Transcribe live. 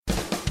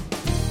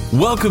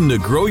Welcome to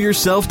Grow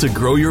Yourself to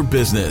Grow Your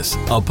Business,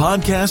 a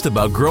podcast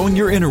about growing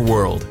your inner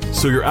world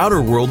so your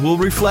outer world will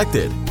reflect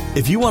it.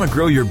 If you want to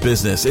grow your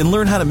business and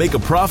learn how to make a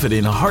profit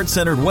in a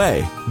heart-centered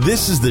way,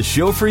 this is the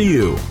show for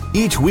you.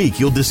 Each week,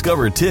 you'll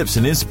discover tips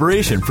and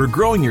inspiration for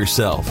growing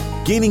yourself,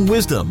 gaining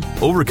wisdom,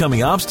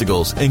 overcoming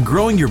obstacles, and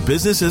growing your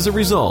business as a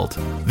result.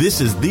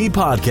 This is the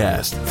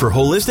podcast for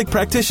holistic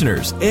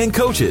practitioners and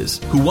coaches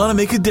who want to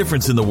make a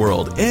difference in the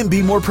world and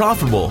be more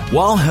profitable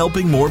while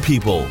helping more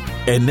people.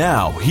 And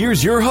now,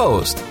 here's your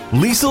host,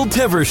 Liesl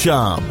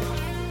Teversham.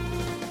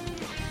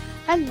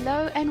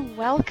 Hello and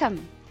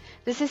welcome.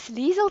 This is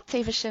Liesl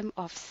Teversham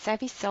of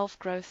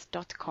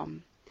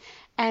SavvySelfGrowth.com.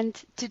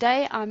 And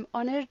today I'm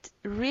honored,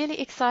 really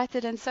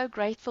excited and so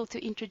grateful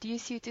to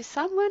introduce you to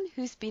someone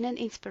who's been an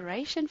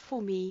inspiration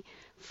for me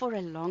for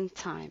a long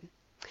time.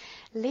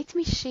 Let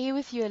me share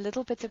with you a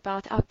little bit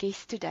about our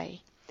guest today.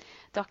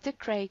 Dr.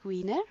 Craig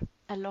Weiner,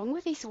 along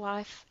with his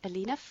wife,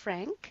 Alina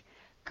Frank,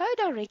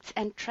 co-directs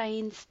and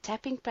trains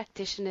tapping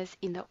practitioners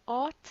in the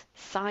art,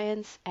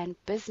 science and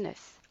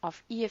business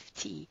of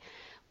EFT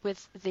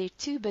with their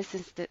two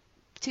businesses.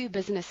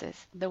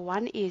 The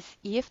one is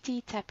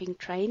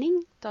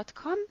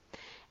EFTtappingtraining.com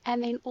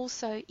and then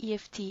also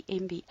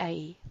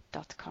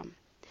EFTMBA.com.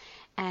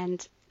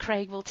 And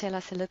Craig will tell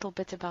us a little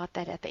bit about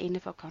that at the end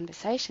of our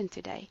conversation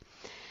today.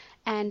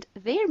 And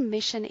their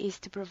mission is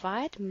to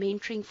provide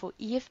mentoring for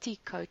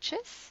EFT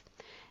coaches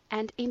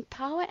and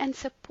empower and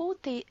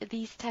support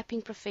these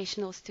tapping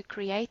professionals to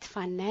create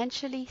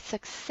financially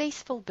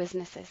successful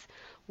businesses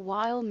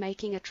while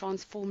making a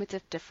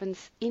transformative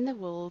difference in the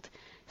world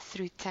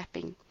through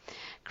tapping.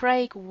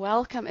 Craig,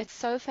 welcome. It's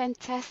so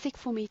fantastic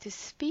for me to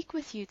speak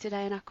with you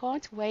today, and I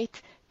can't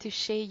wait to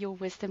share your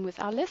wisdom with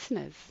our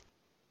listeners.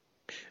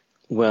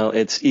 Well,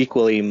 it's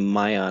equally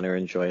my honor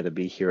and joy to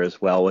be here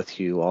as well with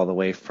you, all the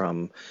way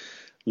from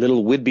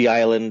little Whidbey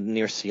Island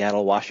near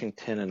Seattle,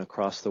 Washington, and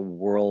across the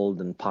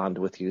world and pond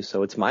with you.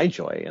 So it's my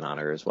joy and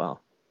honor as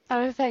well.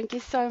 Oh, thank you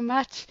so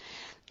much.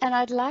 And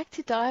I'd like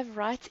to dive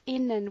right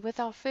in and with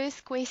our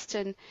first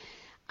question.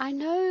 I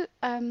know,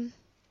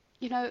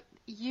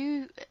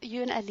 you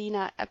and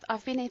Alina,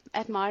 I've been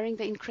admiring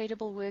the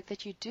incredible work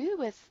that you do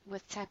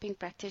with tapping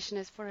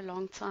practitioners for a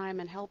long time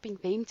and helping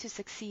them to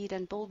succeed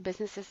and build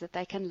businesses that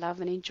they can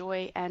love and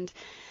enjoy and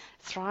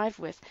thrive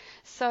with.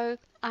 So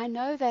I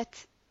know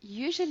that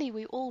usually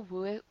we all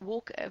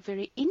walk a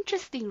very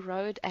interesting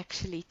road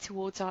actually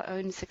towards our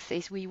own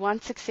success. We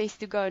want success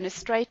to go in a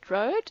straight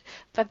road,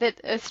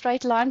 a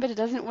straight line, but it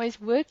doesn't always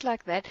work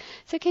like that.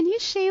 So can you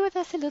share with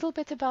us a little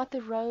bit about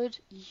the road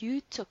you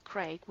took,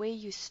 Craig, where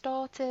you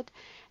started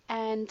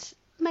and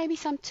maybe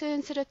some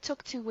turns that it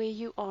took to where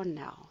you are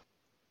now?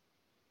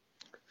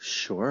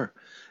 Sure.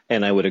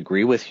 And I would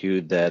agree with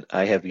you that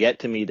I have yet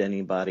to meet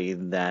anybody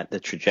that the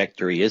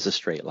trajectory is a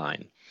straight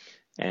line.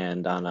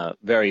 And on a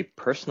very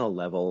personal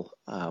level,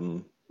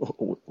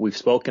 we've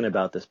spoken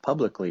about this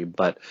publicly,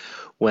 but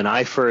when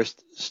I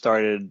first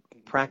started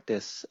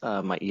practice,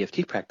 my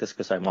EFT practice,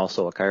 because I'm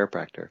also a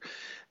chiropractor,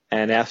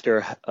 and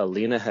after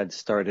Alina had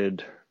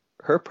started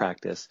her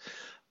practice,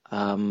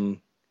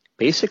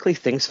 basically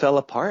things fell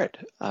apart.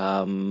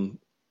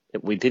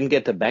 We didn't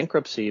get to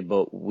bankruptcy,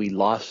 but we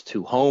lost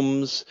 2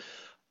 homes,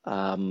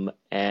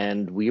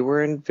 and we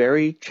were in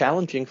very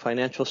challenging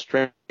financial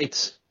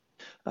straits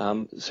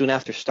soon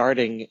after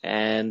starting,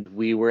 and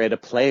we were at a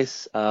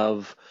place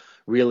of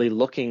really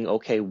looking,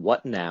 okay,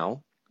 what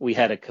now? We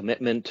had a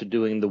commitment to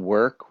doing the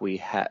work,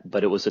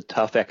 but it was a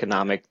tough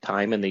economic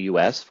time in the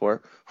U.S.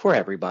 for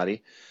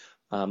everybody,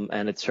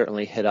 and it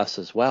certainly hit us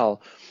as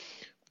well.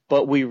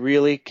 But we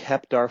really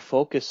kept our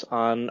focus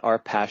on our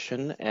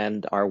passion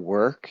and our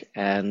work,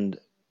 and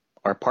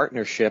our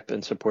partnership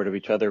and support of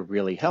each other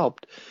really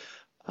helped.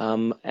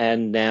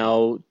 And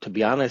now, to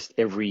be honest,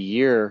 every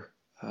year,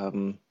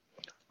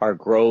 our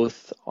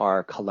growth,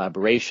 our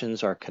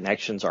collaborations, our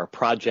connections, our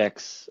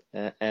projects,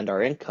 and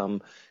our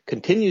income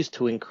continues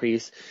to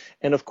increase.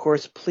 And of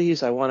course,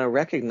 please, I want to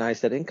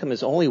recognize that income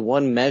is only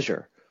one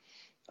measure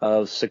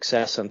of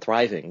success and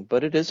thriving,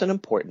 but it is an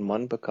important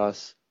one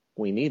because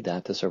we need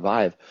that to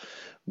survive.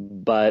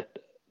 But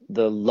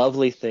the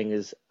lovely thing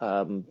is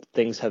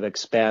things have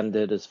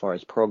expanded as far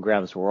as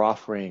programs we're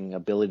offering,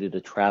 ability to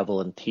travel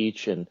and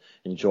teach and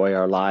enjoy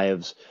our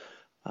lives,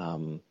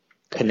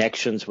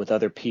 connections with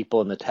other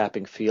people in the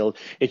tapping field.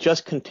 It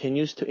just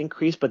continues to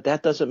increase, but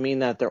that doesn't mean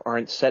that there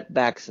aren't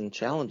setbacks and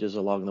challenges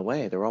along the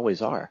way. There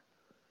always are.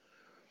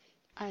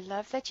 I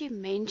love that you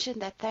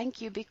mentioned that.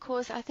 Thank you,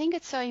 because I think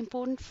it's so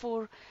important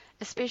for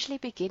especially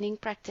beginning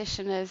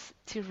practitioners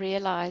to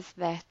realize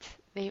that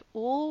there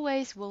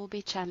always will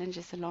be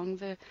challenges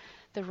along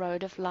the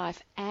road of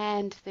life,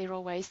 and there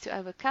are ways to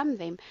overcome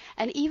them.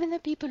 And even the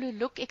people who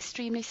look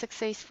extremely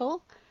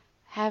successful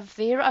have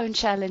their own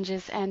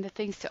challenges and the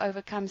things to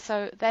overcome.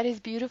 So that is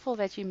beautiful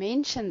that you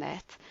mentioned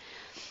that.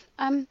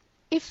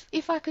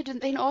 If I could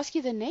then ask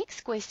you the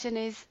next question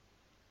is,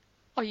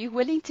 are you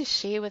willing to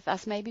share with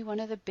us maybe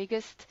one of the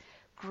biggest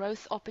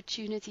growth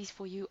opportunities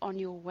for you on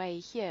your way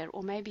here,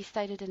 or maybe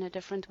stated in a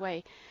different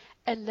way,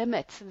 a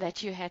limit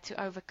that you had to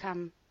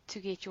overcome to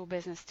get your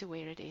business to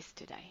where it is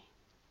today?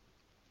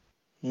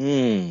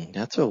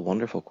 That's a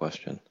wonderful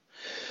question.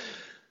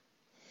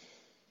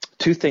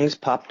 Two things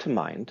popped to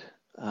mind.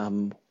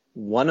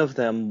 One of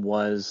them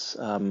was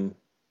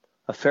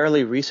a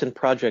fairly recent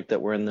project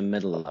that we're in the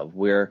middle of.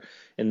 We're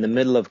in the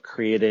middle of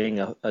creating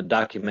a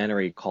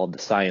documentary called The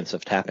Science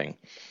of Tapping.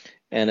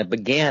 And it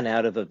began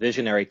out of a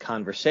visionary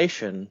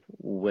conversation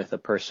with a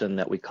person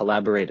that we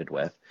collaborated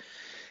with.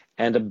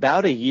 And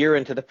about a year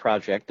into the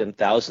project and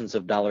thousands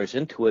of dollars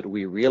into it,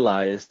 we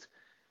realized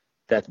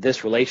that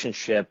this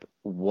relationship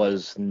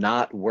was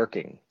not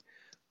working.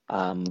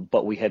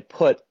 But we had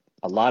put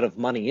a lot of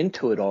money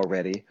into it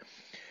already.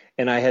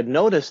 And I had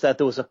noticed that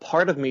there was a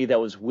part of me that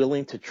was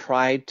willing to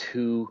try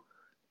to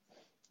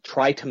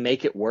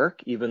make it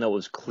work, even though it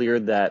was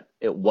clear that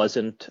it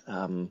wasn't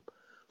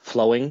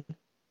flowing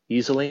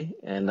easily,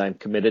 and I'm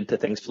committed to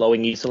things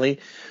flowing easily.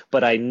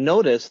 But I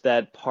noticed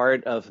that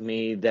part of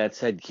me that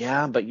said,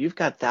 yeah, but you've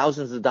got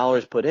thousands of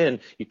dollars put in.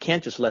 You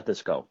can't just let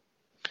this go.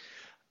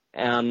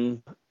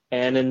 And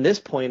in this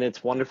point,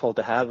 it's wonderful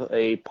to have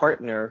a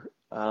partner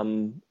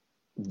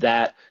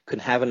that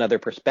could have another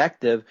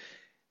perspective.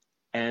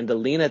 And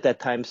Alina at that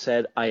time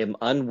said, I am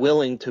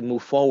unwilling to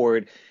move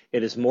forward.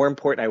 It is more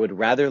important. I would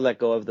rather let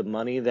go of the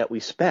money that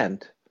we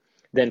spent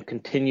than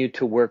continue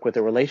to work with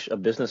a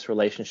business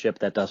relationship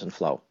that doesn't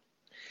flow.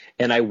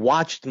 And I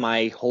watched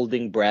my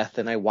holding breath,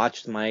 and I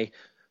watched my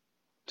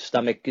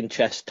stomach and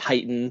chest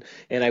tighten,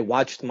 and I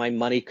watched my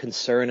money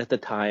concern at the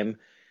time.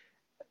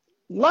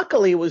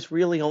 Luckily, it was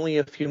really only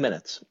a few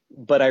minutes,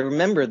 but I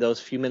remember those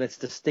few minutes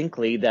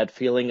distinctly, that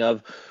feeling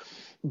of,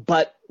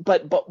 but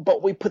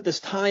we put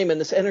this time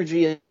and this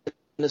energy and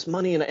this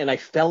money, and I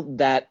felt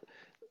that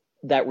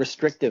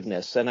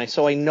restrictiveness. And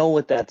so I know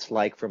what that's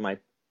like from my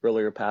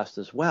earlier past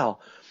as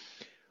well.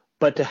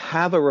 But to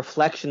have a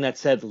reflection that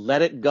said,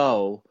 let it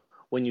go.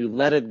 When you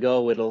let it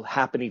go, it'll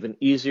happen even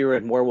easier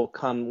and more will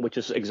come, which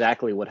is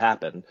exactly what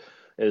happened,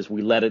 is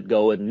we let it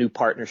go and new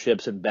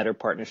partnerships and better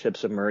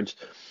partnerships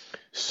emerged.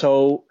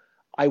 So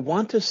I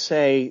want to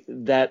say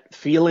that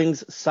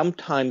feelings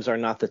sometimes are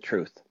not the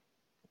truth.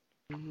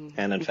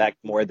 And in fact,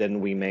 more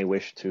than we may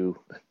wish to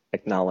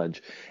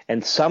acknowledge.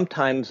 And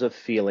sometimes a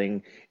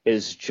feeling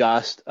is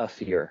just a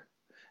fear.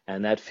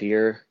 And that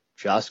fear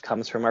just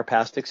comes from our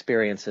past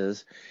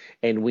experiences.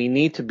 And we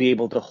need to be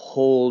able to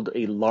hold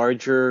a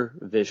larger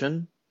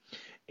vision,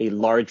 a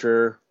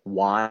larger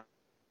why.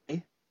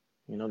 You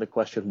know, the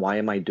question, why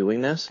am I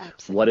doing this?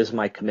 Absolutely. What is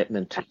my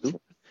commitment to?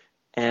 Absolutely.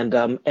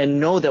 And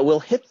know that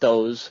we'll hit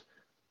those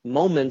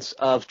moments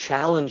of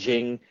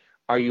challenging.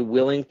 Are you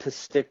willing to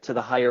stick to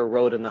the higher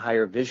road and the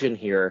higher vision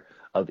here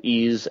of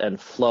ease and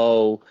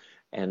flow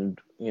and,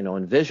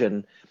 and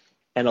vision,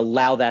 and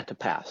allow that to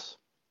pass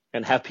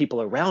and have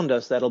people around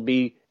us that'll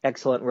be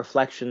excellent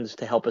reflections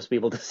to help us be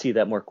able to see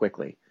that more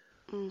quickly.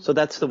 So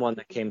that's the one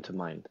that came to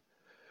mind.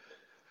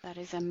 That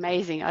is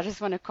amazing. I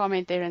just want to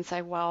comment there and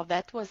say, wow,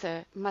 that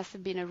must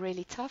have been a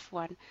really tough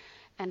one.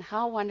 And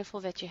how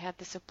wonderful that you had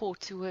the support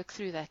to work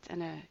through that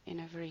in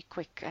a very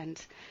quick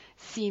and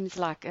seems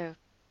like a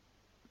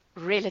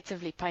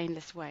relatively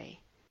painless way.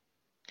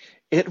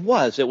 It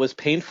was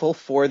painful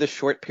for the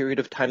short period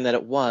of time that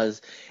it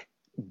was,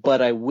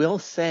 but I will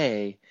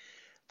say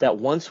that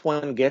once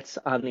one gets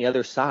on the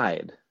other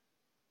side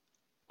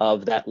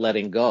of that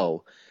letting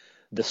go,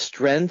 the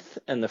strength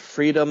and the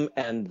freedom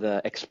and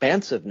the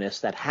expansiveness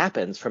that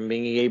happens from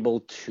being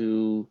able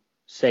to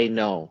say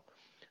no.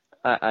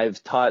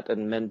 I've taught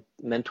and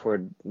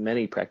mentored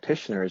many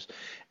practitioners,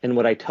 and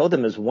what I tell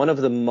them is one of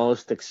the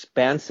most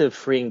expansive,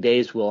 freeing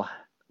days will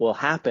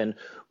happen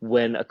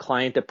when a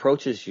client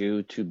approaches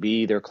you to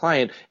be their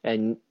client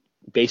and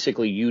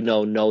basically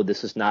no,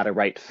 this is not a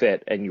right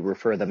fit, and you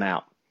refer them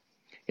out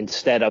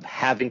instead of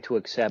having to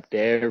accept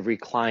every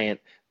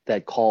client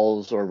that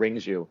calls or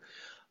rings you.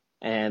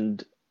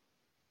 And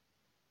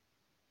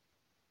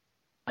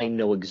I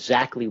know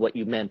exactly what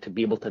you meant. To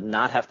be able to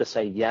not have to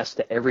say yes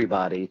to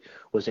everybody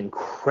was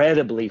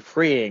incredibly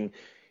freeing,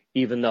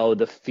 even though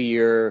the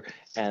fear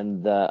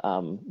and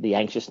the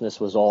anxiousness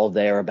was all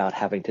there about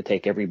having to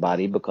take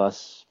everybody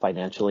because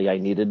financially I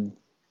needed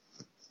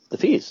the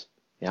fees.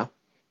 Yeah.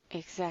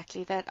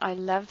 Exactly that. I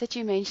love that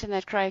you mentioned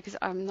that, Craig, because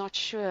I'm not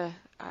sure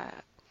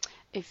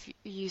if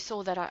you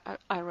saw that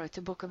I wrote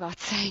a book about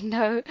saying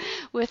no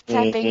with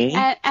tapping,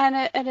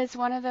 and it's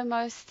one of the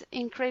most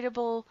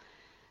incredible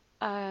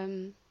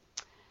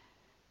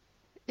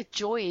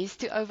joys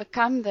to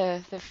overcome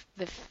the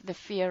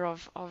fear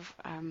of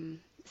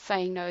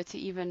saying no to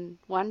even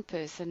one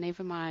person,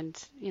 never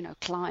mind,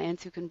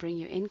 clients who can bring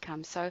you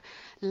income. So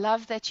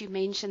love that you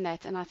mentioned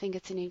that, and I think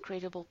it's an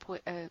incredible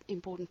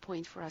important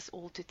point for us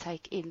all to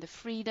take in, the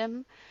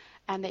freedom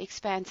and the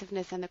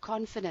expansiveness and the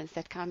confidence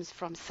that comes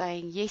from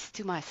saying yes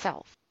to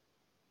myself.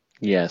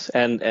 Yes,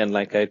 and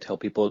like I tell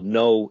people,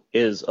 no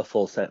is a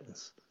full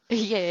sentence.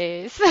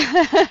 Yes,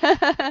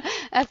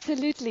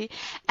 absolutely.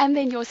 And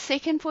then your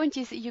second point,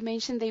 you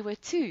mentioned there were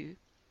two.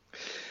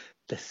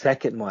 The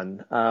second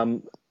one,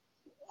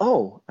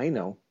 I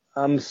know.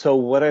 So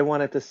what I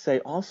wanted to say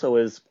also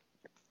is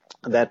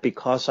that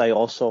because I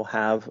also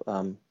have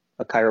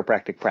a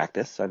chiropractic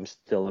practice, I'm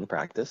still in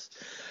practice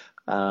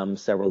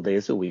several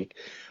days a week.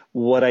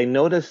 What I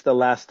noticed the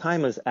last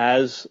time is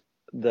as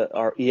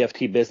our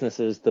EFT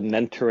businesses, the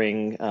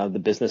mentoring, the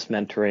business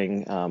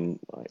mentoring,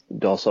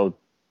 also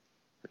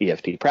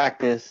EFT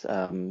practice,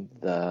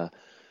 the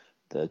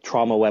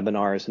trauma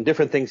webinars and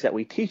different things that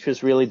we teach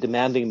is really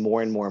demanding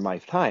more and more of my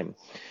time.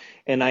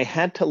 And I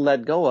had to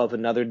let go of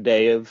another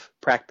day of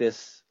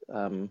practice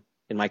in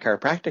my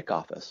chiropractic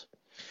office.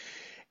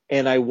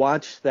 And I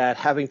watched that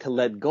having to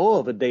let go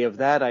of a day of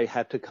that, I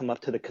had to come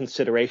up to the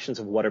considerations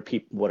of what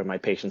are my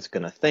patients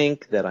going to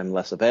think, that I'm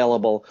less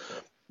available.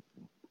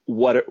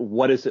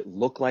 What does it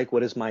look like?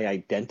 What is my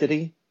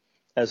identity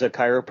as a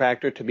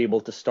chiropractor to be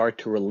able to start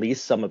to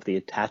release some of the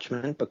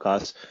attachment,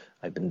 because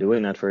I've been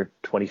doing that for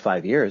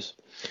 25 years.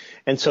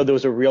 And so there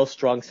was a real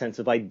strong sense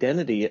of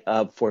identity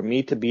for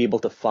me to be able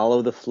to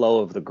follow the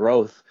flow of the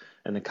growth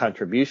and the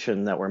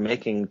contribution that we're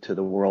making to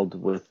the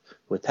world with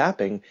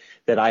tapping,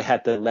 that I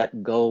had to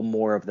let go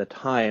more of the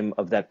time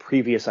of that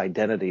previous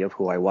identity of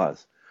who I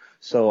was.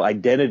 So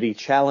identity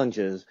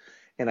challenges,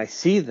 and I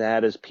see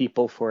that as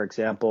people, for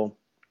example,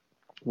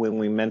 when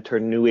we mentor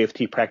new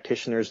EFT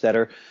practitioners that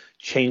are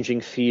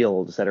changing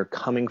fields, that are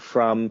coming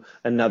from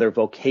another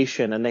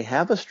vocation, and they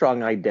have a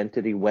strong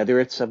identity, whether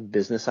it's a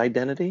business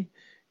identity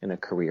in a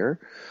career,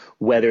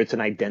 whether it's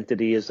an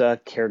identity as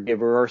a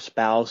caregiver or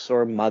spouse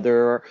or mother,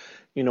 or,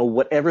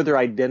 whatever their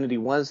identity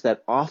was,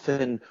 that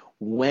often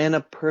when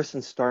a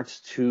person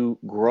starts to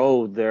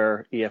grow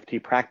their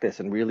EFT practice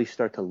and really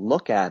start to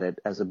look at it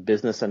as a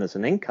business and as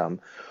an income,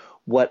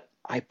 what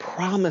I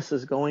promise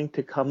is going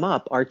to come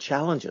up are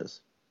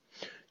challenges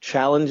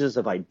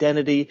of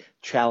identity,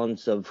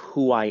 challenge of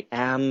who I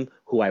am,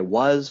 who I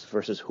was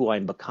versus who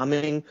I'm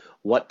becoming,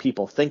 what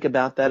people think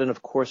about that. And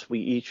of course, we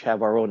each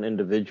have our own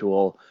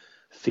individual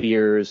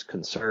fears,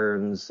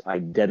 concerns,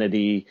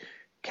 identity,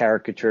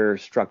 caricature,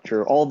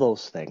 structure, all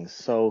those things.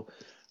 So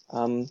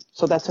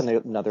that's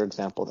another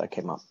example that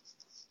came up.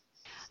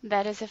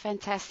 That is a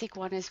fantastic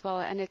one as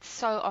well, and it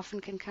so often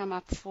can come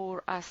up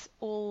for us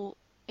all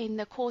in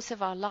the course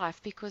of our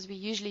life, because we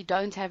usually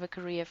don't have a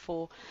career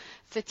for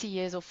 30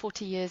 years or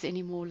 40 years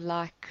anymore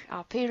like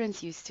our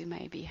parents used to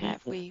maybe have.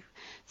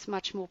 It's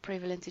much more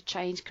prevalent to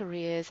change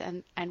careers,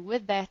 and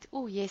with that,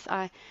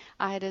 I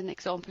had an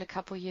example a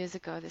couple of years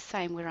ago, the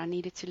same, where I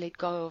needed to let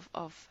go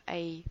of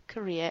a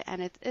career,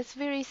 and it's a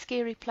very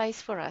scary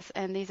place for us,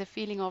 and there's a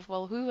feeling of,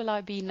 well, who will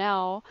I be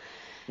now?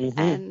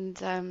 And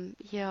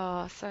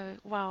so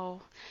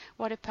wow,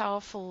 what a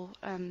powerful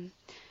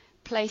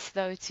place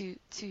though to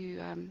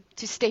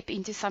step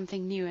into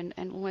something new and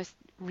almost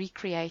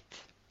recreate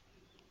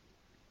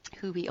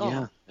who we are.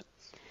 Yeah.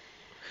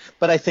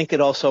 But I think it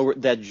also,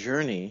 that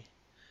journey,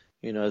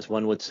 as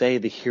one would say,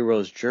 the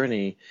hero's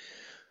journey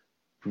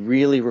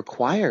really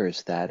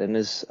requires that, and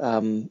is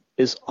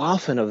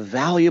often a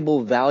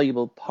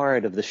valuable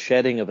part of the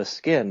shedding of a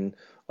skin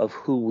of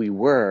who we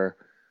were.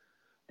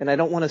 And I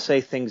don't want to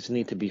say things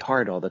need to be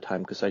hard all the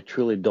time, because I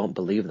truly don't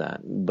believe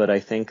that. But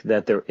I think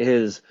that there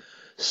is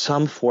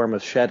some form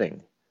of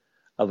shedding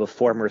of a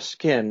former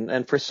skin,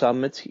 and for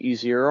some it's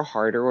easier or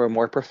harder or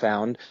more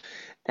profound.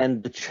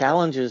 And the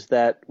challenges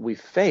that we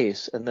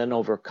face and then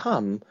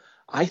overcome,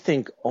 I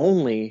think,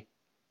 only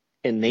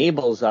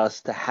enables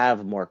us to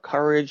have more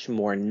courage,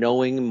 more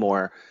knowing,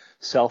 more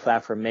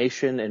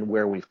self-affirmation in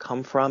where we've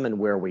come from and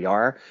where we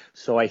are.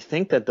 So I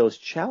think that those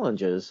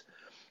challenges,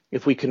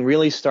 if we can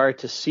really start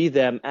to see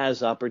them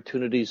as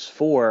opportunities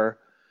for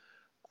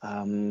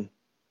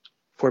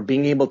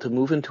being able to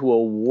move into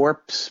a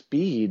warp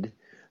speed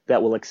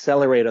that will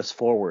accelerate us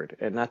forward,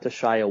 and not to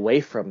shy away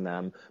from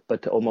them,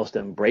 but to almost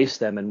embrace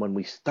them. And when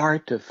we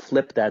start to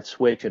flip that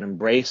switch and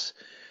embrace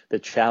the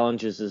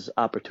challenges as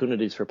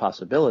opportunities for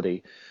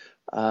possibility,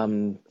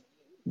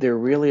 there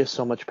really is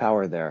so much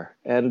power there.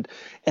 And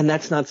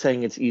that's not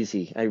saying it's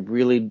easy. I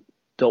really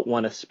don't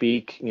want to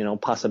speak,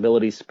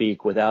 possibility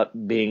speak,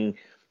 without being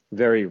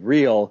very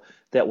real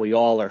that we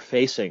all are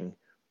facing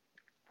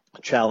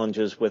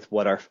challenges with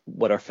what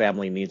our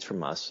family needs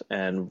from us,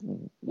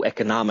 and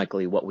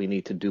economically what we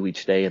need to do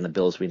each day and the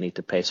bills we need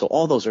to pay. So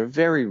all those are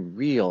very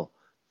real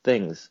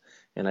things,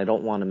 and I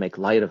don't want to make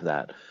light of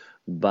that.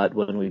 But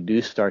when we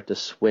do start to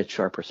switch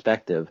our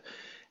perspective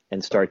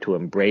and start to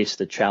embrace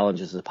the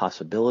challenges, the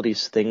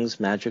possibilities, things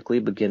magically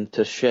begin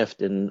to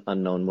shift in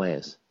unknown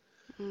ways.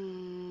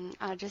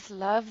 I just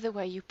love the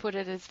way you put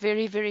it. It's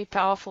very, very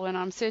powerful, and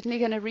I'm certainly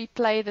going to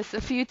replay this a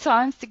few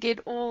times to get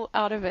all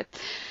out of it.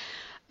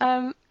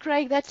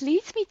 Craig, that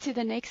leads me to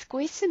the next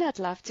question I'd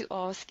love to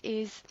ask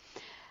is,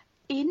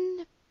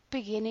 in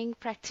beginning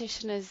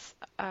practitioners'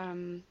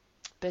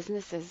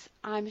 businesses,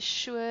 I'm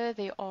sure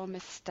there are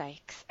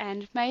mistakes,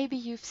 and maybe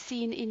you've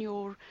seen in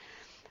your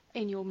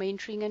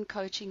mentoring and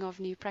coaching of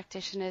new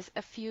practitioners,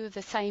 a few of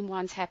the same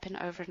ones happen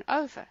over and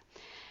over.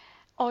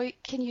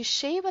 Can you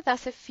share with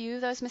us a few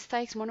of those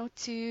mistakes, one or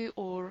two,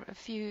 or a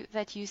few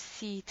that you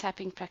see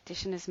tapping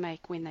practitioners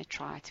make when they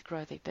try to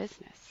grow their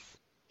business?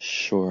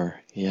 Sure.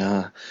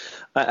 Yeah.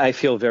 I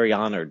feel very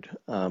honored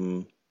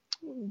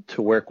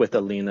to work with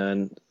Alina,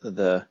 and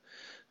the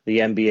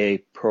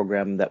MBA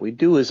program that we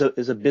do is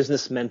a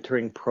business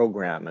mentoring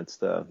program. It's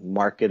the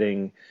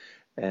marketing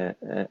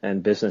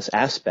and business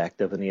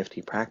aspect of an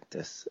EFT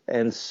practice.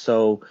 And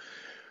so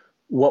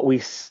what we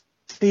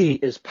see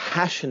is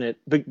passionate,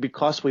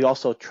 because we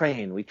also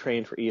train. We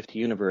train for EFT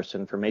Universe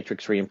and for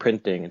Matrix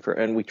Reimprinting,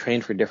 and we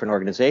train for different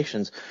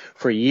organizations.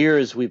 For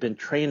years, we've been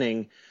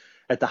training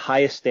at the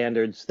highest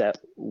standards that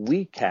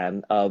we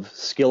can of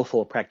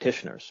skillful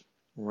practitioners,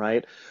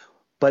 right?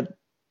 But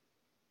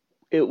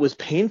it was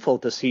painful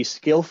to see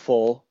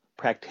skillful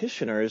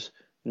practitioners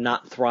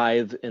not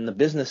thrive in the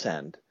business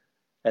end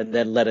and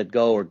then let it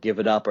go or give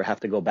it up or have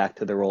to go back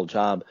to their old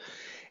job.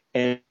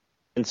 And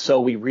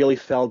so we really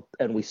felt,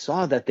 and we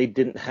saw that they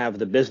didn't have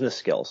the business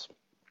skills.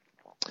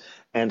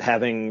 And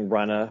having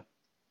run a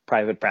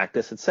private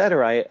practice, et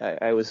cetera,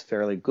 I was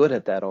fairly good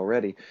at that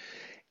already.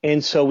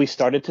 And so we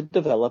started to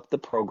develop the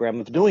program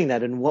of doing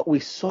that. And what we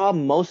saw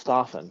most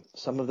often,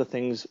 some of the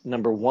things,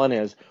 number one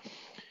is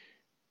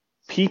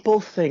people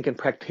think, and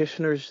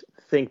practitioners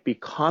think,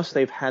 because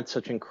they've had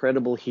such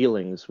incredible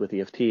healings with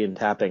EFT and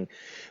tapping,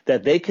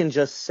 that they can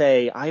just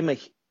say, I'm a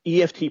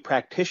EFT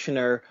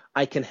practitioner,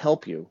 I can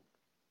help you.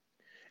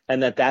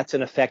 And that's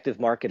an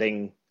effective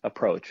marketing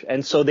approach.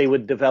 And so they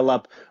would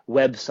develop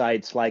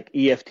websites like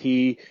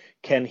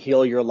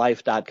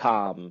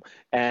EFTcanhealyourlife.com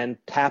and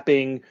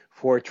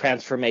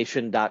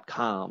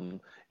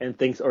tappingfortransformation.com and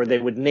things, or they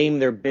would name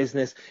their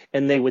business,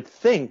 and they would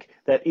think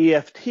that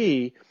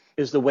EFT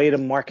is the way to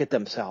market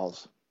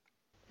themselves.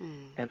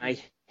 And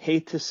I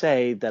hate to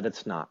say that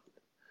it's not.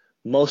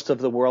 Most of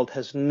the world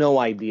has no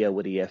idea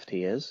what EFT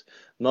is.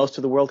 Most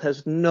of the world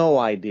has no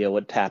idea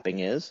what tapping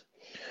is.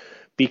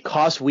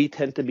 Because we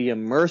tend to be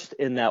immersed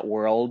in that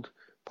world,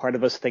 part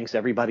of us thinks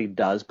everybody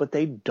does, but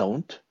they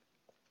don't.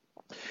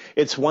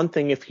 It's one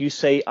thing if you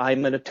say,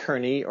 I'm an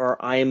attorney, or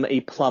I'm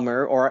a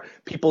plumber, or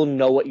people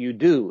know what you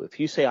do.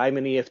 If you say, I'm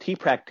an EFT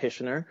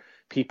practitioner,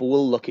 people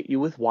will look at you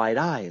with wide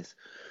eyes.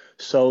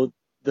 So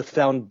the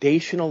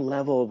foundational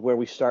level of where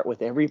we start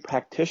with every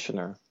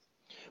practitioner,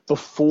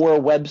 before a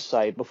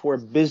website, before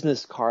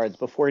business cards,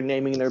 before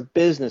naming their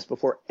business,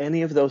 before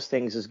any of those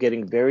things, is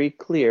getting very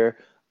clear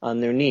on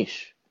their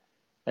niche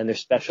and their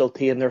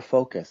specialty and their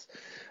focus.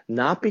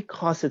 Not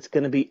because it's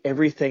going to be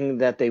everything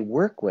that they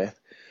work with,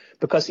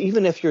 because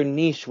even if your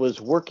niche was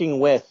working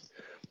with,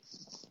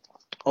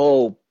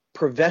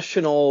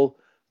 professional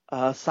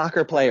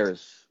soccer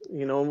players,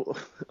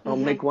 I'll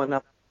make one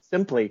up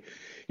simply.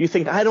 You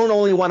think, I don't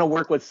only want to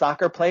work with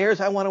soccer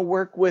players, I want to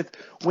work with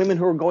women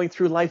who are going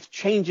through life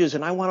changes,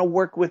 and I want to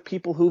work with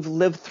people who've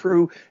lived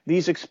through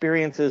these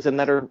experiences and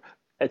that are,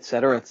 et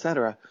cetera, et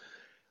cetera.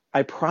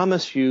 I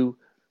promise you,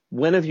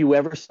 when have you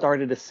ever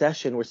started a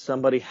session where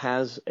somebody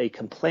has a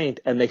complaint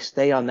and they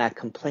stay on that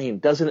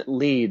complaint? Doesn't it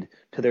lead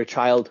to their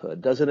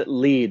childhood? Doesn't it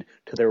lead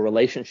to their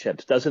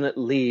relationships? Doesn't it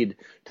lead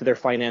to their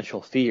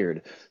financial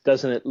fear?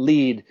 Doesn't it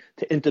lead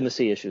to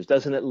intimacy issues?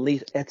 Doesn't it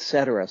lead, et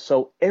cetera?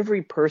 So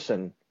every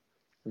person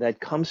that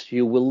comes to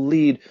you will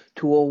lead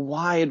to a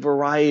wide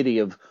variety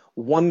of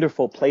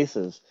wonderful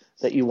places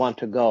that you want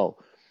to go.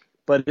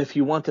 But if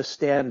you want to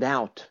stand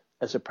out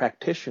as a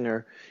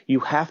practitioner,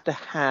 you have to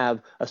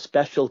have a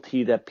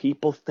specialty that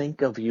people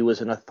think of you as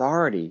an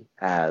authority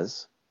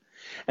as,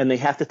 and they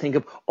have to think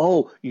of,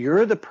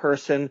 you're the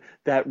person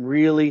that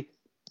really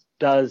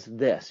does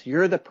this.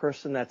 You're the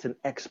person that's an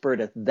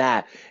expert at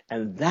that,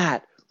 and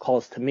that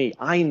calls to me.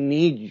 I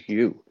need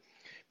you,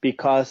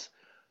 because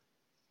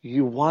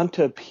you want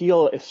to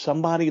appeal. If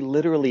somebody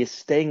literally is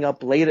staying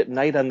up late at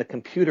night on the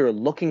computer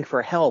looking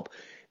for help,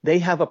 they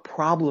have a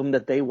problem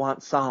that they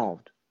want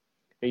solved.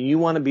 And you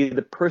want to be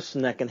the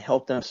person that can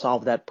help them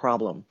solve that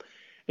problem.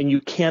 And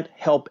you can't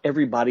help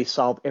everybody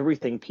solve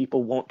everything.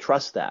 People won't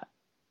trust that.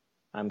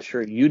 I'm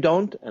sure you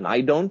don't, and I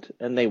don't,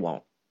 and they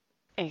won't.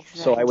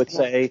 Exactly. So I would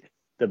say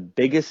the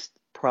biggest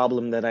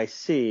problem that I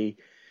see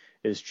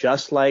is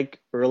just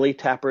like early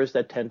tappers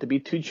that tend to be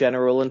too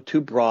general and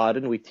too broad,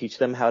 and we teach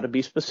them how to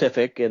be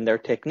specific in their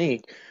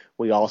technique.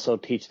 We also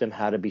teach them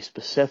how to be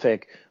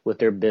specific with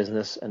their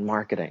business and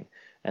marketing.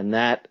 And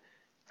that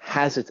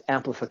has its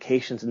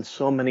amplifications in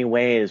so many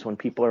ways when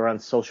people are on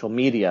social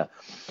media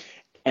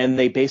and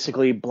they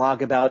basically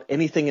blog about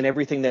anything and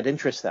everything that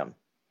interests them.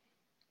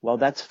 Well,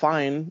 that's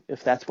fine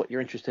if that's what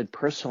you're interested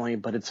personally,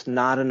 but it's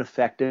not an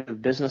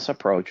effective business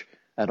approach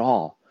at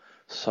all.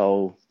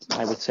 So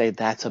I would say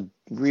that's a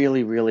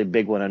really, really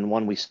big one, and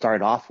one we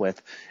start off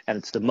with. And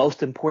it's the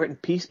most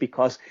important piece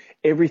because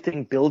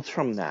everything builds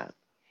from that.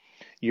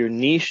 Your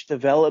niche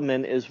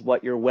development is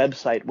what your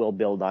website will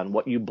build on,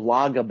 what you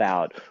blog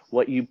about,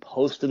 what you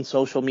post in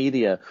social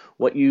media,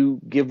 what you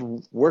give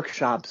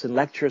workshops and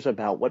lectures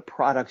about, what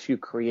products you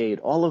create.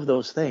 All of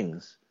those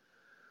things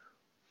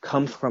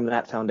come from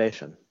that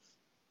foundation.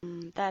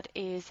 That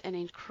is an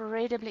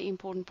incredibly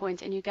important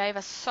point, and you gave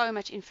us so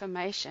much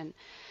information.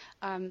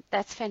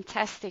 That's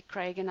fantastic,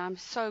 Craig, and I'm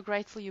so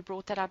grateful you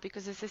brought that up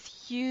because this is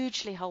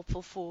hugely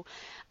helpful for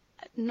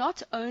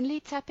not only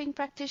tapping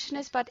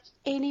practitioners, but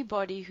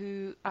anybody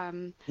who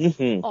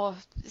Hmm. are,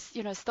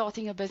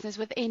 starting a business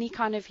with any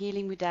kind of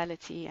healing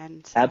modality.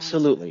 And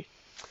Absolutely.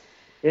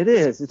 It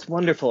is. It's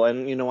wonderful.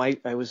 And,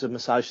 I was a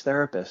massage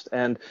therapist,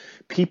 and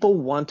people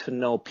want to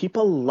know,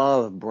 people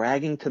love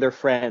bragging to their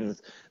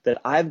friends that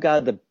I've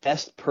got the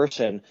best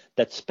person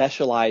that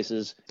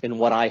specializes in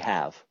what I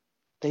have.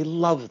 They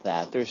love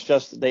that.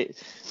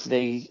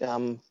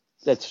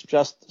 That's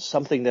just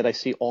something that I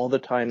see all the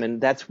time. And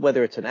that's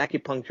whether it's an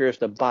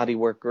acupuncturist, a body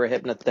worker, a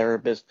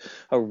hypnotherapist,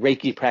 a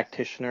Reiki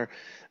practitioner,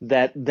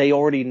 that they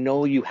already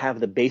know you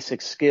have the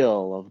basic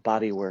skill of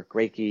body work,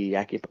 Reiki,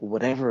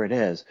 whatever it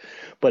is.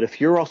 But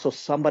if you're also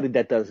somebody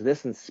that does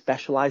this and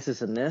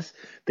specializes in this,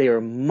 they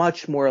are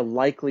much more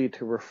likely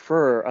to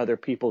refer other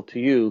people to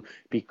you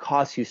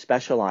because you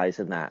specialize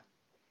in that.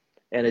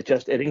 And it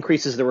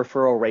increases the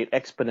referral rate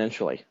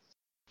exponentially.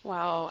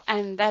 wow,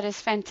 and that is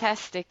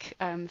fantastic.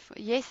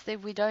 Yes,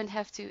 that we don't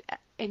have to,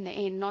 in the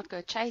end, not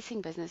go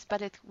chasing business,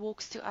 but it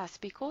walks to us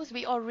because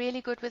we are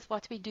really good with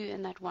what we do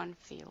in that one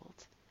field.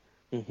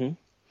 Mm-hmm.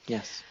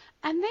 Yes.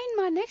 And then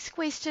my next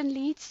question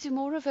leads to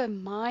more of a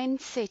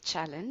mindset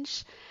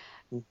challenge.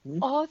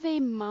 Mm-hmm. Are there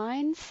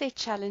mindset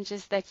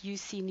challenges that you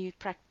see new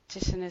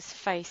practitioners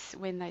face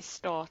when they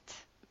start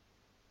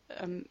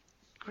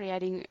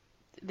creating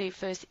their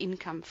first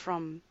income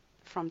from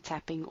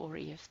tapping or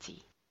EFT?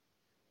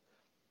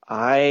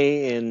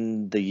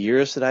 In the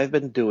years that I've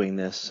been doing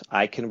this,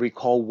 I can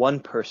recall one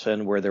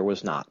person where there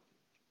was not.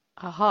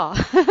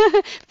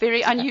 Aha.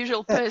 Very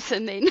unusual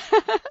person then.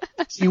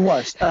 She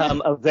was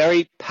a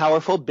very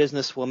powerful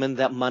businesswoman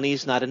that money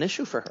is not an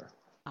issue for her.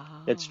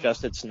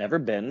 It's never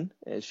been.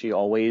 She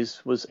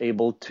always was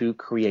able to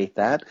create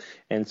that.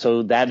 And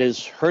so that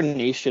is her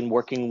niche in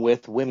working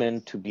with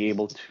women to be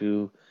able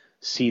to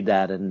see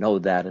that and know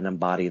that and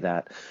embody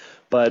that.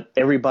 But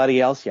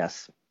everybody else,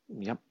 yes.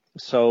 Yep.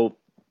 So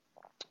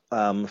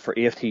for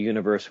EFT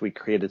Universe, we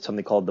created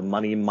something called the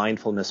Money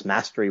Mindfulness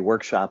Mastery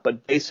Workshop.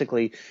 But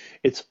basically,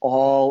 it's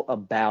all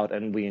about,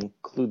 and we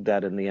include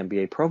that in the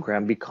MBA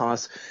program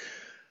because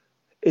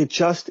it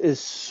just is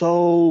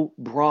so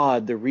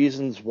broad, the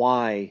reasons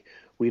why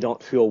we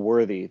don't feel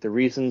worthy, the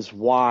reasons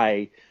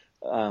why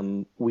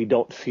we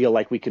don't feel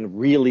like we can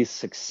really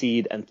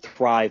succeed and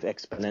thrive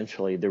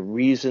exponentially, the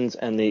reasons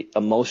and the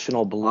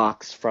emotional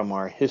blocks from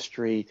our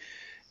history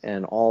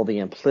and all the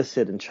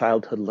implicit and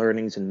childhood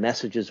learnings and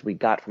messages we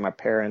got from our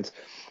parents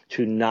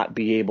to not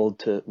be able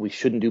to, we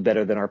shouldn't do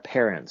better than our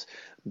parents,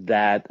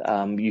 that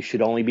you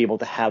should only be able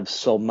to have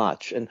so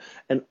much, and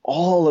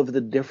all of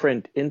the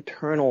different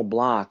internal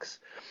blocks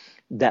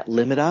that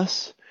limit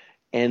us.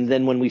 And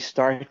then when we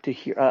start to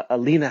hear,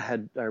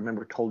 Alina I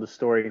remember, told a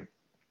story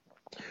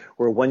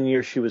where one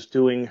year she was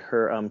doing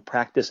her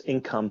practice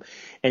income,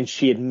 and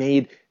she had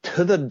made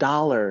to the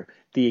dollar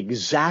the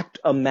exact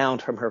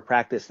amount from her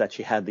practice that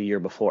she had the year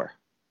before.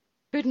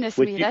 Goodness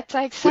me, that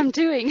takes some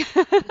doing.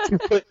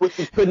 Which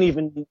you couldn't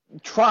even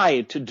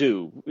try to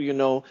do,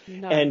 No.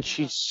 And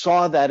she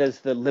saw that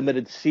as the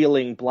limited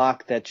ceiling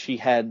block that she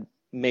had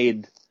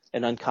made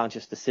an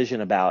unconscious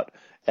decision about,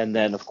 and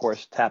then, of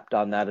course, tapped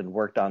on that and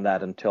worked on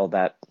that until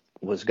that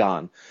was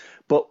gone.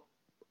 But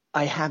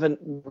I haven't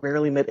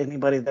rarely met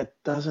anybody that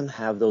doesn't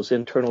have those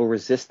internal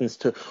resistance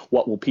to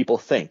what will people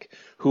think,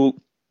 who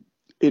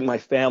in my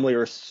family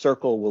or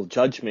circle will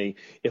judge me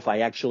if I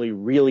actually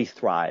really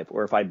thrive,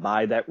 or if I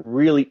buy that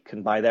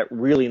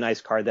really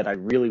nice car that I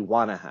really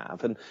want to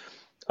have. And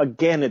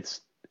again,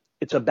 it's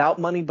about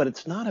money, but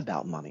it's not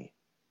about money,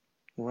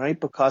 right?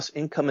 Because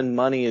income and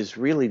money is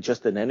really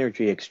just an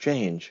energy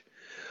exchange.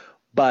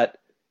 But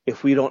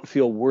if we don't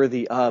feel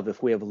worthy of,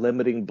 if we have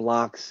limiting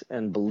blocks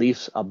and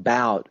beliefs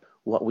about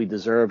what we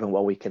deserve and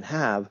what we can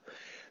have,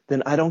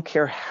 then I don't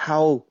care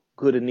how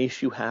good a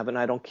niche you have, and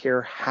I don't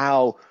care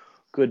how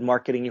good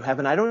marketing you have,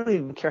 and I don't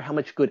even care how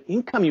much good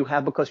income you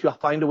have, because you'll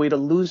find a way to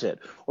lose it,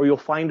 or you'll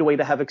find a way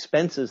to have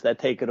expenses that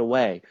take it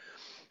away.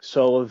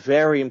 So a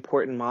very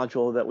important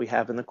module that we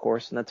have in the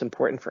course, and that's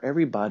important for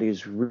everybody,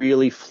 is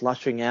really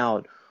flushing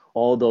out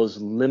all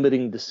those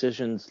limiting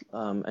decisions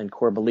and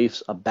core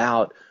beliefs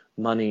about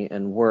money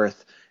and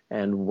worth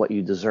and what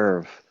you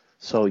deserve.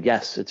 So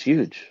yes, it's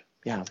huge.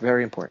 Yeah,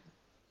 very important.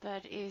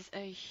 That is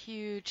a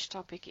huge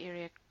topic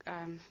area,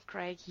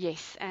 Craig.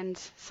 Yes, and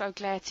so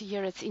glad to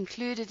hear it's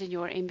included in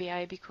your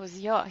MBA, because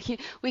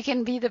we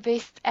can be the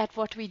best at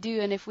what we do,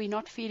 and if we're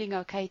not feeling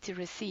okay to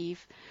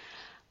receive,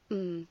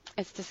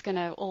 it's just going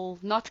to all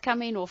not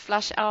come in or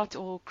flush out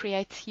or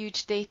create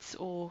huge debts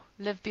or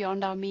live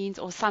beyond our means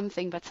or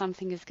something, but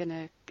something is going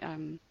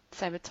to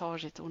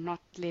sabotage it or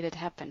not let it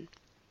happen.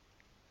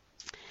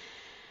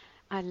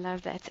 I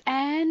love that.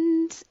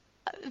 And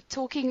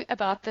talking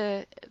about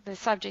the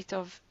subject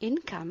of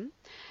income,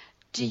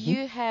 do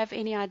you have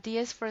any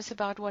ideas for us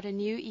about what a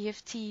new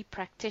EFT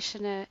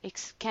practitioner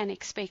can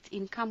expect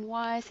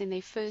income-wise in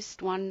their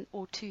first 1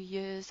 or 2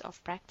 years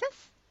of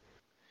practice?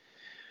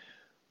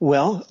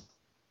 Well,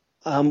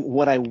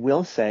 what I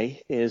will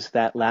say is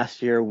that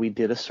last year we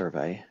did a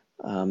survey,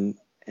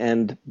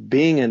 And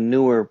being a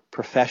newer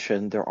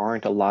profession, there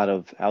aren't a lot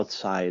of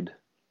outside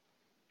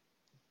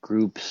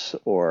groups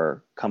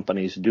or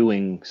companies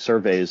doing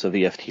surveys of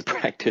EFT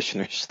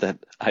practitioners that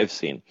I've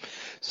seen.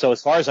 So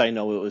as far as I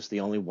know, it was the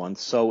only one.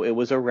 So it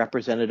was a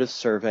representative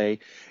survey.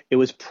 It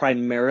was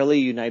primarily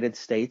United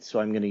States, so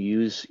I'm going to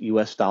use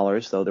US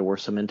dollars, though there were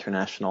some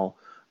international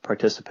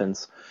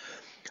participants.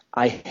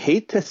 I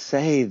hate to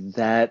say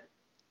that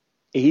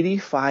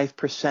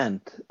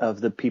 85% of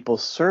the people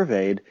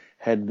surveyed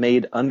had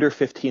made under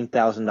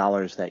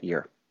 $15,000 that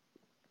year,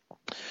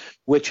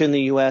 which in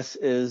the U.S.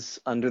 is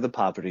under the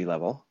poverty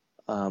level.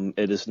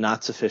 It is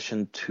not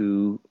sufficient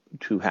to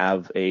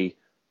have a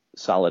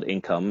solid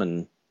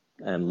income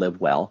and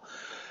live well.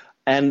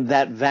 And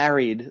that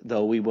varied,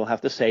 though we will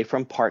have to say,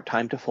 from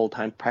part-time to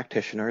full-time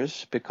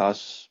practitioners,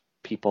 because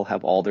people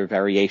have all their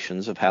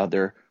variations of how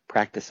they're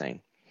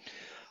practicing.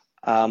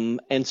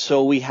 And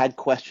so we had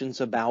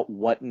questions about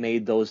what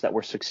made those that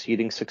were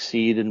succeeding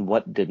succeed and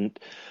what didn't.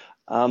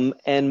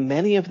 And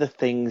many of the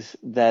things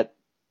that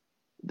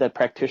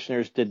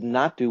practitioners did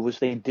not do was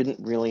they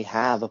didn't really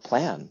have a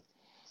plan.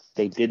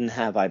 They didn't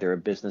have either a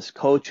business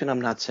coach, and I'm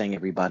not saying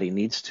everybody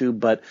needs to,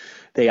 but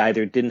they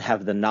either didn't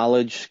have the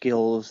knowledge,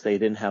 skills, they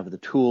didn't have the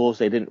tools,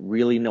 they didn't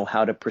really know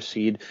how to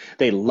proceed.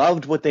 They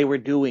loved what they were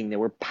doing. They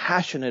were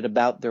passionate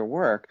about their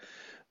work,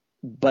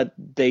 but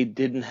they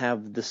didn't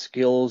have the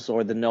skills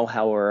or the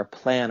know-how or a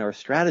plan or a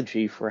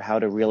strategy for how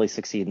to really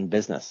succeed in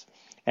business,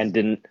 and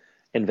didn't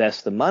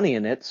invest the money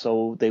in it,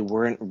 so they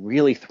weren't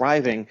really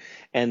thriving,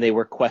 and they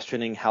were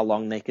questioning how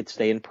long they could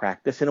stay in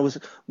practice, and it was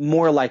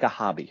more like a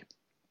hobby.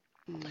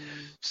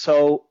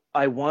 So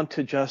I want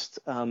to just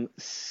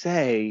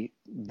say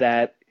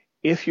that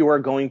if you are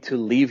going to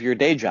leave your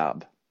day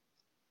job,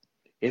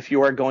 if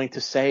you are going to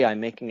say,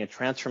 I'm making a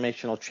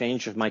transformational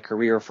change of my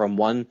career from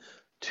one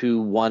to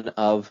one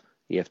of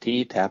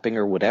EFT, tapping,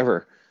 or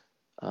whatever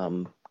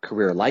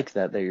career like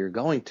that you're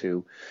going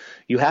to,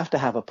 you have to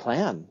have a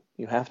plan.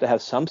 You have to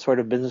have some sort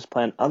of business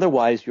plan.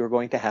 Otherwise, you're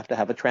going to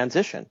have a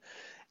transition.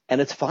 And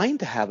it's fine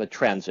to have a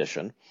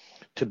transition,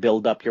 to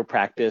build up your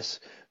practice,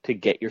 to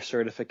get your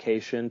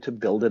certification, to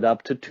build it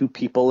up to 2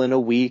 people in a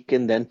week,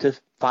 and then to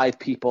 5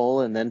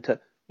 people, and then to,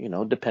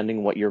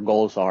 depending what your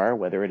goals are,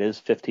 whether it is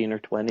 15 or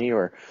 20,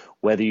 or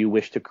whether you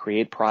wish to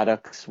create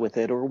products with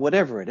it, or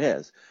whatever it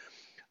is.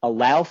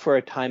 Allow for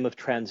a time of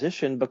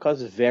transition,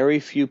 because very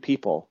few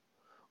people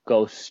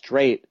go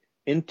straight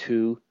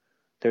into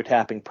their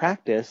tapping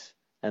practice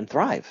and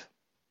thrive.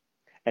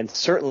 And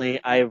certainly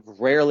I've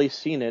rarely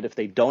seen it if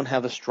they don't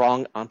have a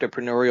strong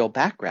entrepreneurial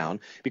background,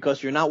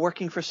 because you're not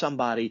working for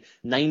somebody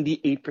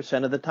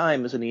 98% of the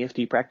time as an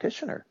EFT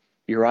practitioner.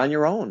 You're on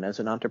your own as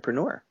an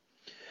entrepreneur.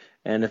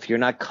 And if you're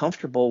not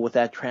comfortable with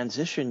that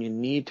transition, you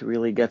need to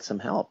really get some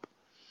help.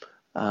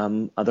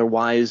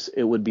 Otherwise,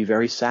 it would be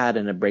very sad,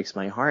 and it breaks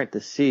my heart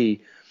to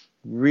see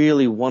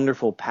really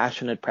wonderful,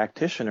 passionate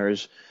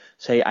practitioners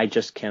say, I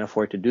just can't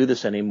afford to do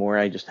this anymore.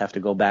 I just have to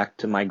go back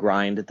to my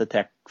grind at the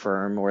tech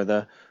firm or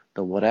the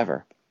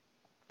whatever.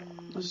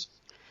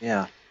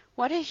 Yeah.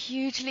 What a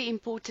hugely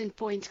important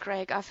point,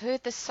 Craig. I've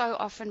heard this so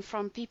often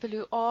from people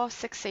who are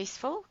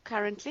successful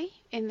currently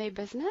in their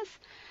business.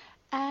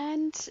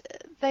 And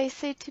they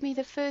said to me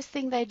the first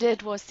thing they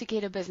did was to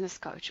get a business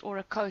coach or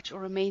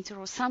a mentor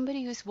or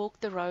somebody who's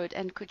walked the road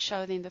and could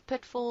show them the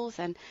pitfalls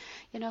and,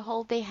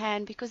 hold their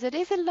hand, because it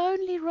is a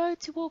lonely road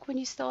to walk when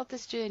you start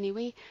this journey.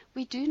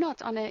 We do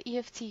not, on an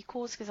EFT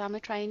course, because I'm a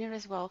trainer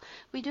as well,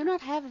 we do not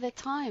have the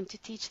time to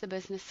teach the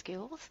business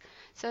skills.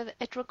 So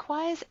it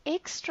requires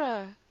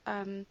extra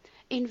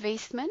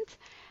investment,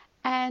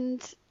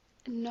 and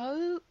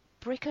no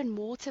brick and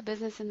mortar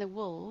business in the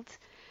world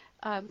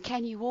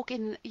can you walk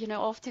in,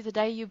 after the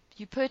day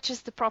you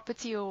purchase the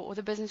property or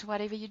the business,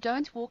 whatever, you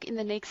don't walk in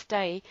the next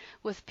day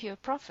with pure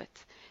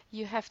profit.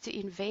 You have to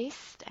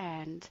invest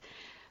and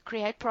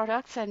create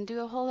products and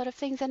do a whole lot of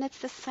things. And it's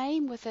the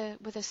same with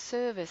a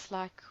service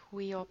like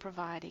we are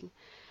providing.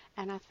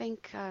 And I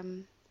think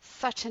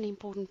such an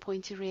important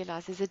point to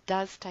realize is it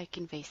does take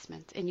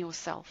investment in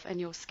yourself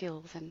and your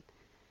skills.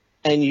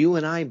 And you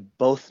and I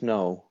both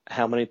know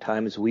how many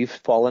times we've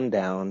fallen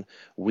down,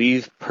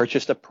 we've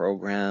purchased a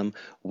program,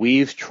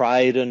 we've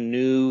tried a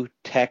new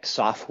tech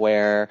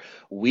software,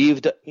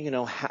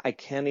 I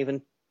can't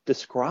even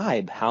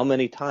describe how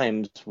many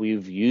times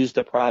we've used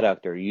a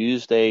product or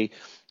used a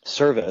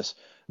service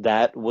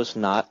that was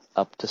not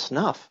up to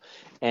snuff.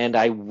 And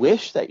I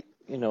wish that,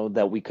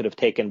 that we could have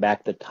taken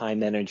back the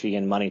time, energy,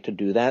 and money to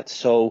do that.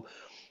 So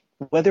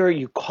whether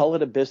you call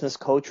it a business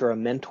coach or a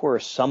mentor or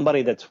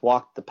somebody that's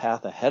walked the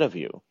path ahead of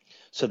you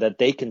so that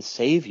they can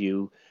save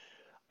you.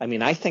 I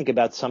mean, I think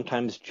about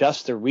sometimes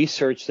just the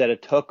research that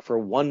it took for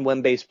one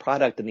web-based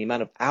product and the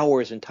amount of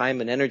hours and time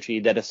and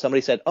energy that if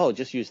somebody said, oh,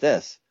 just use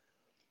this.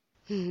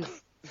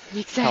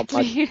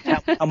 Exactly.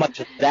 How much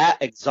of that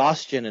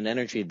exhaustion and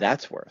energy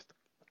that's worth.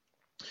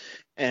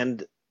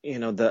 And,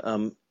 in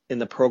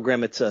the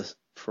program,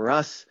 for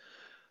us,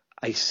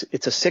 it's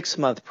a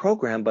 6-month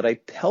program, but I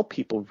tell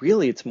people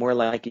really it's more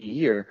like a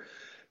year.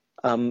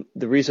 The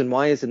reason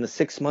why is in the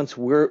 6 months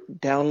we're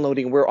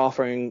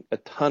offering a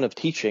ton of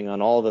teaching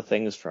on all the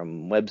things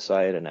from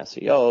website and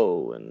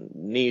SEO and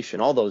niche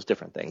and all those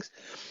different things.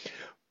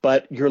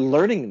 But you're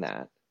learning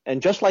that.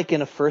 And just like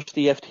in a first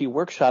EFT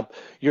workshop,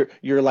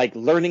 you're like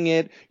learning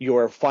it,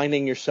 you're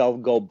finding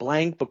yourself go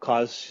blank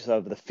because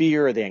of the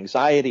fear or the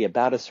anxiety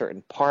about a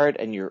certain part,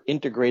 and you're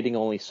integrating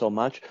only so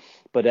much.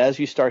 But as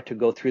you start to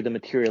go through the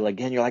material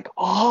again, you're like,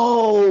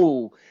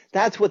 oh,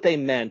 that's what they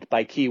meant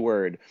by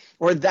keyword,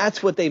 or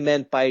that's what they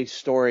meant by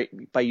story,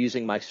 by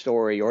using my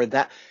story, or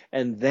that.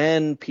 And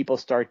then people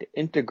start to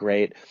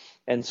integrate.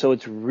 And so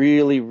it's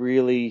really,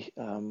 really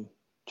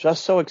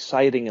just so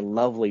exciting and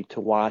lovely to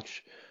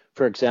watch.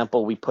 For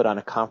example, we put on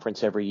a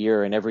conference every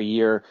year, and every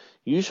year,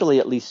 usually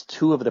at least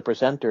 2 of the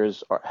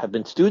presenters have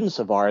been students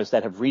of ours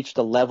that have reached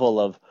a level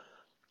of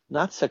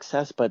not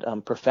success, but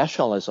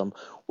professionalism,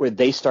 where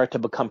they start to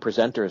become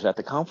presenters at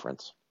the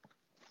conference.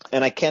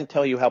 And I can't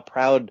tell you how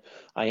proud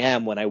I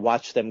am when I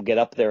watch them get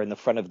up there in the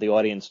front of the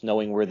audience,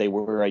 knowing where they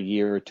were a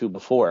year or 2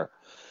 before.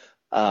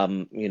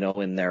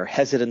 In their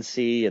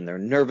hesitancy and their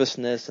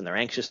nervousness and their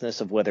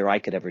anxiousness of whether I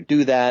could ever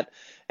do that,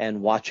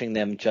 and watching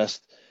them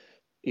just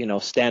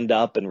stand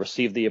up and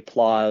receive the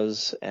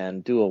applause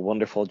and do a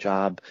wonderful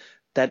job.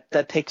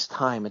 That takes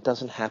time. It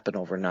doesn't happen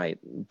overnight,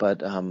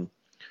 but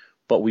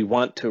we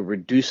want to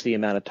reduce the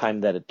amount of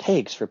time that it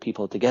takes for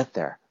people to get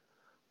there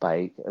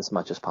by as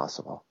much as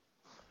possible.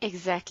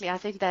 Exactly. I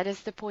think that is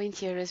the point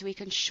here, is we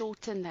can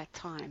shorten that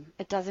time.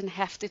 It doesn't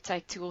have to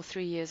take 2 or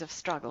 3 years of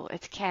struggle.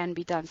 It can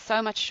be done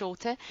so much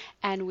shorter,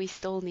 and we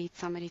still need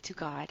somebody to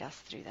guide us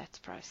through that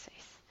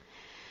process.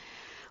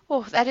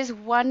 Oh, that is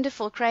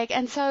wonderful, Craig.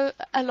 And so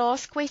a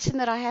last question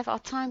that I have, our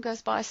time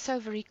goes by so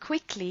very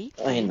quickly.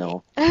 I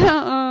know.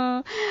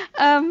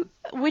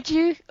 Would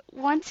you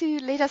want to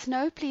let us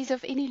know, please,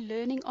 of any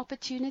learning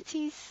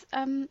opportunities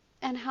and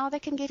how they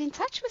can get in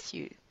touch with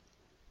you?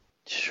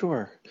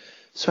 Sure.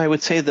 So I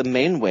would say the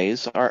main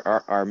ways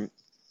are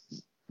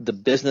the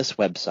business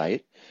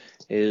website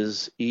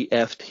is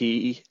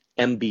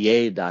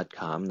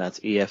EFTMBA.com.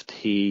 That's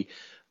EFT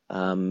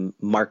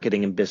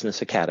Marketing and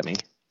Business Academy.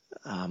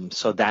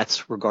 So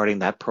that's regarding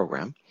that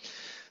program.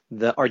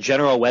 Our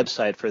general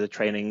website for the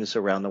trainings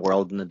around the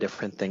world and the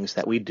different things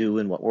that we do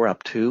and what we're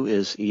up to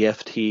is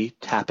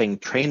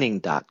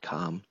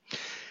EFTtappingtraining.com.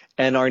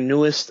 And our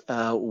newest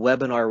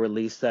webinar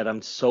release that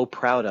I'm so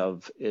proud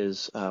of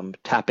is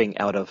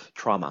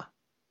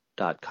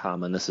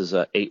tappingoutoftrauma.com. And this is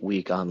an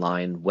 8-week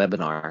online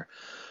webinar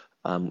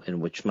in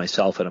which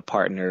myself and a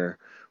partner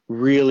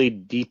really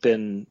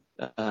deepen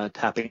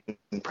tapping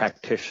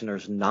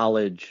practitioners'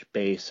 knowledge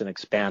base and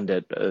expand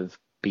it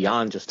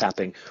beyond just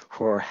tapping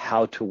for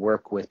how to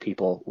work with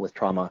people with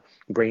trauma,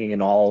 bringing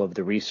in all of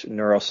the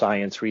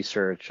neuroscience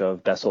research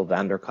of Bessel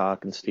van der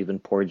Kolk and Stephen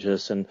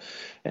Porges and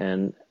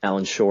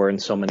Alan Shore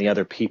and so many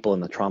other people in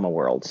the trauma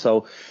world.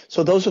 So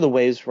those are the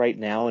ways right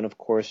now. And of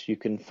course, you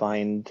can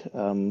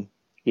find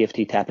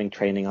EFT tapping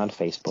training on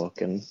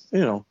Facebook, and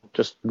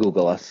just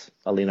Google us,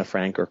 Alina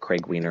Frank or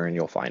Craig Weiner, and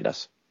you'll find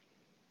us.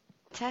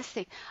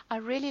 Fantastic. I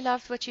really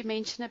loved what you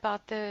mentioned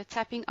about the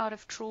Tapping Out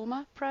of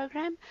Trauma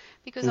program,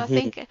 because I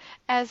think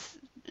as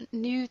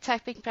new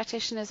tapping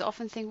practitioners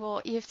often think,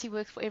 well, EFT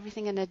works for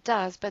everything, and it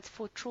does, but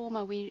for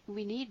trauma we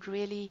need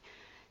really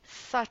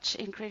such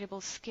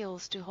incredible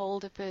skills to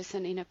hold a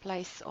person in a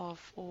place of,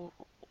 or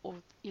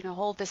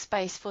hold the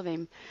space for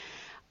them.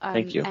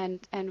 Thank you.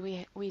 And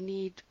we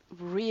need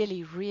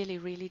really, really,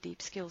 really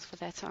deep skills for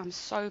that. So I'm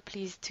so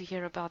pleased to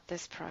hear about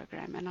this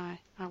program, and I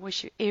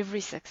wish you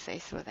every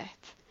success with that.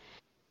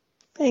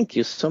 Thank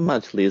you so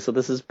much, Lisa.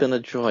 This has been a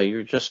joy.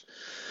 You're just,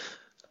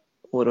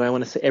 what do I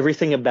want to say?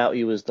 Everything about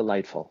you is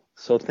delightful.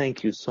 So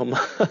thank you so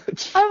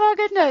much. Oh my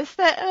goodness,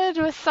 that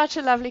was such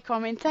a lovely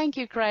comment. Thank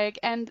you, Craig.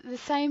 And the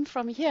same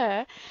from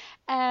here.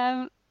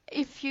 Do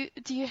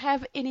you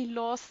have any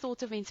last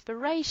thought of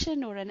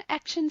inspiration or an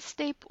action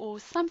step or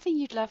something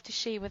you'd love to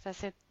share with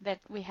us that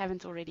we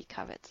haven't already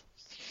covered?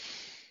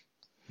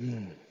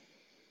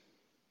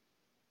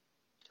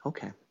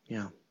 Okay,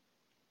 yeah.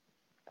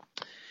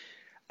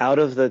 Out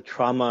of the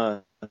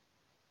trauma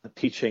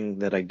teaching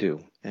that I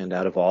do, and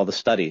out of all the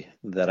study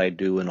that I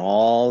do, and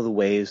all the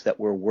ways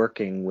that we're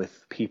working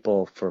with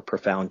people for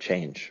profound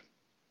change,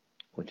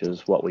 which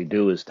is what we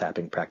do as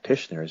tapping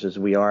practitioners, is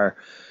we are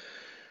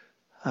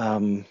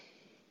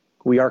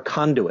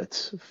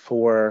conduits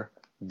for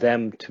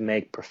them to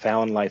make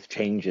profound life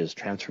changes,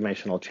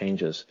 transformational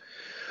changes.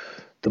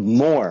 The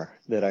more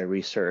that I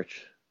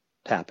research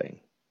tapping,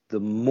 the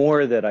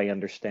more that I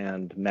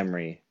understand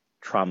memory,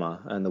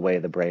 trauma, and the way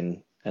the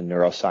brain and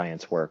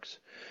neuroscience works,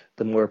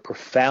 the more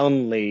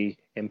profoundly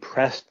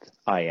impressed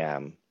I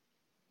am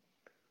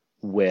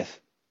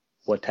with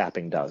what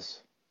tapping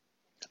does.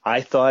 I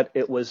thought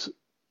it was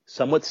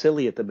somewhat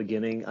silly at the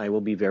beginning. I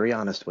will be very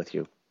honest with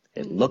you.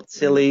 It looked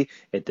silly.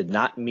 It did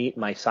not meet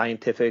my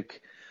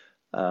scientific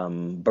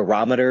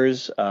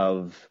barometers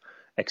of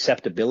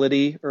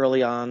acceptability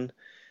early on.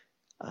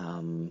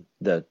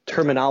 The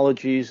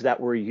terminologies that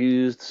were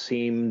used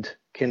seemed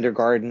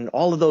kindergarten.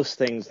 All of those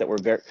things that were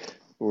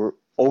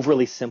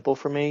overly simple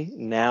for me.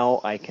 Now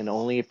I can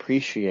only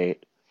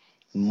appreciate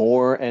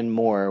more and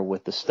more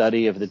with the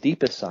study of the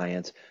deepest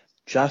science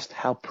just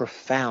how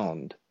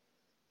profound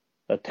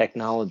a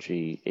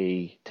technology,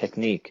 a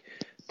technique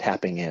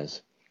tapping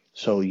is.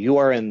 So you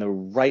are in the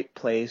right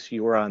place.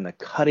 You are on the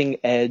cutting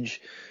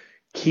edge.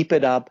 Keep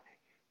it up.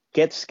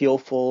 Get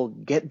skillful.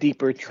 Get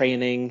deeper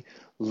training.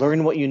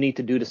 Learn what you need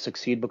to do to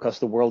succeed because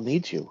the world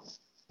needs you.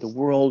 The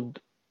world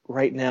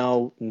right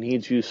now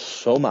needs you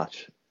so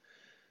much.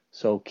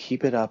 So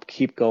keep it up,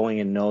 keep going,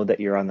 and know that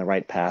you're on the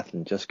right path,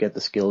 and just get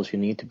the skills you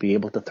need to be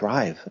able to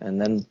thrive.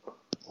 And then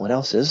what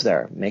else is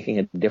there? Making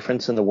a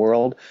difference in the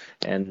world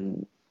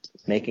and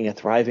making a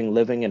thriving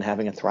living and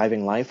having a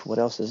thriving life. What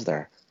else is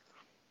there?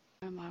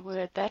 Oh my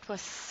word, that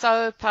was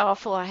so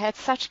powerful. I had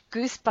such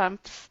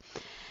goosebumps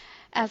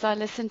as I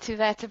listened to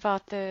that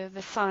about the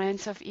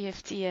science of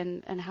EFT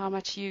and how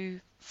much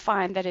you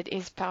find that it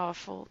is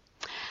powerful.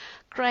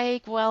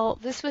 Craig, well,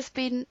 this has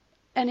been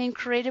an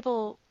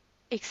incredible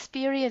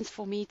experience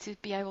for me to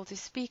be able to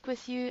speak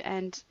with you,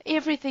 and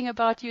everything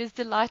about you is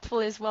delightful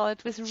as well.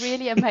 It was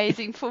really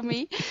amazing for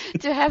me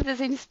to have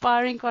this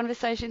inspiring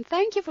conversation.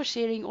 Thank you for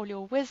sharing all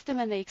your wisdom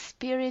and the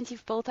experience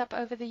you've built up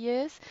over the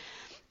years.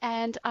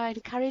 And I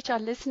encourage our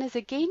listeners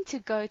again to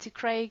go to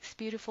Craig's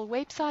beautiful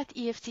website,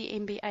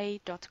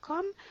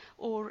 EFTMBA.com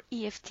or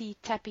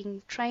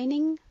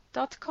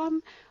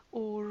EFTtappingtraining.com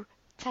or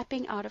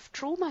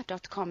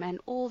tappingoutoftrauma.com, and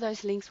all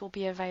those links will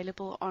be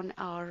available on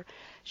our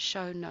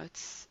show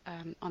notes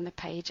on the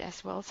page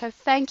as well. So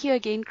thank you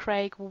again,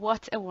 Craig.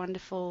 What a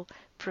wonderful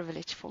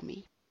privilege for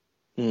me.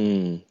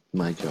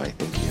 My joy.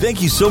 Thank you.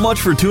 Thank you so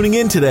much for tuning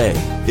in today.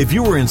 If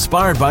you were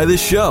inspired by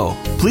this show,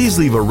 please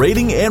leave a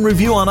rating and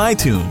review on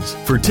iTunes.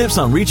 For tips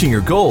on reaching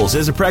your goals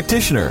as a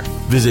practitioner,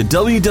 visit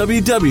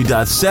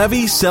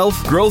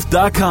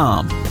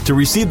www.savvyselfgrowth.com to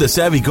receive the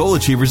Savvy Goal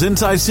Achievers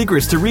Inside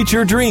Secrets to reach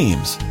your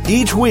dreams.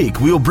 Each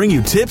week, we will bring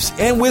you tips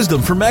and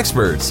wisdom from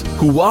experts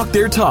who walk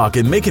their talk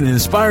and make an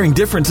inspiring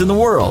difference in the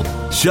world.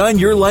 Shine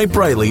your light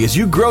brightly as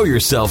you grow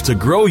yourself to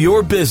grow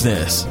your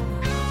business.